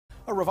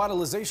A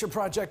revitalization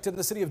project in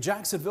the city of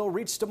Jacksonville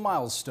reached a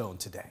milestone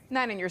today.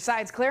 9 on your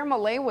sides, Claire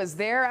Millay was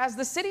there as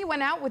the city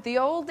went out with the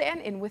old and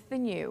in with the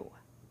new.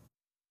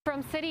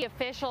 From city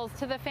officials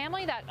to the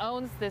family that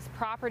owns this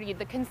property,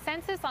 the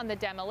consensus on the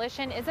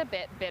demolition is a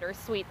bit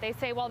bittersweet. They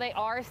say while they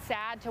are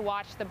sad to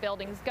watch the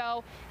buildings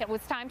go, it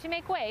was time to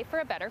make way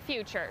for a better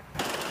future.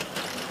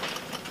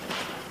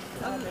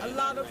 A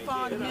lot of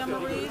fond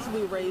memories.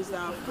 We raised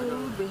our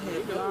food, we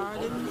had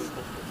gardens,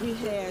 we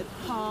had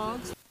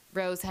hogs.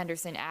 Rose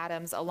Henderson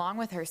Adams, along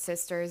with her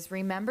sisters,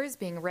 remembers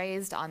being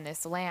raised on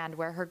this land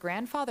where her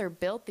grandfather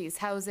built these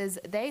houses,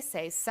 they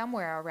say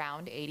somewhere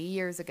around 80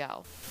 years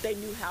ago. They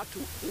knew how to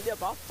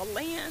live off the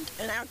land,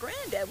 and our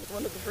granddad was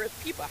one of the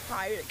first people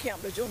hired at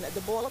Camp Lejeune at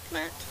the boiler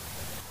plant.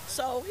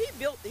 So he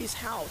built these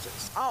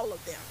houses, all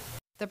of them.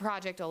 The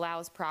project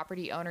allows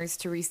property owners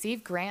to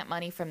receive grant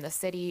money from the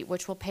city,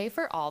 which will pay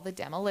for all the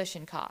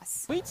demolition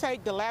costs. We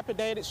take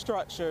dilapidated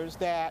structures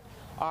that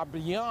are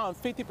beyond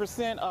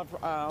 50%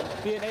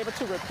 of being able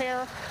to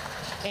repair,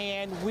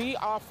 and we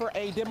offer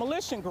a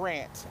demolition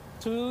grant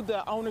to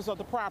the owners of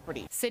the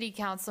property. City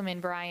Councilman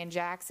Brian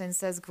Jackson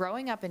says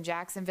growing up in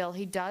Jacksonville,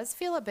 he does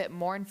feel a bit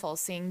mournful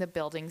seeing the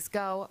buildings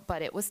go,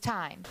 but it was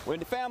time. When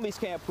the families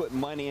can't put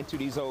money into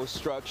these old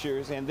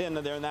structures and then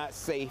they're not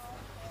safe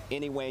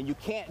anyway, and you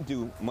can't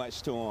do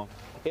much to them,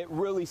 it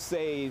really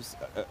saves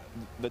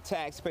the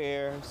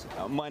taxpayers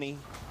money,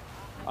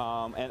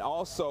 and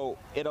also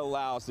it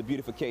allows the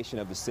beautification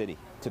of the city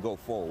to go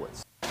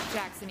forwards.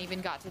 Jackson even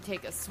got to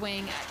take a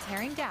swing at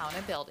tearing down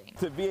a building.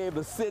 To be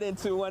able to sit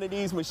into one of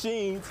these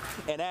machines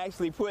and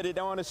actually put it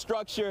on a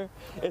structure,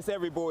 it's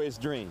every boy's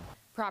dream.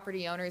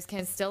 Property owners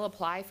can still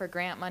apply for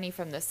grant money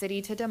from the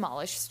city to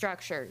demolish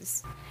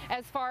structures.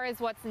 As far as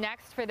what's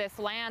next for this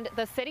land,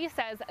 the city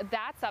says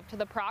that's up to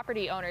the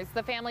property owners.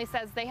 The family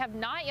says they have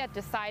not yet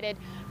decided,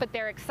 but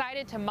they're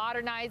excited to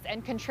modernize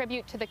and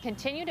contribute to the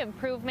continued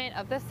improvement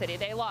of the city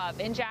they love.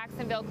 In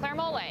Jacksonville, Claire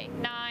Millay,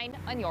 9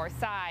 on your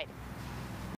side.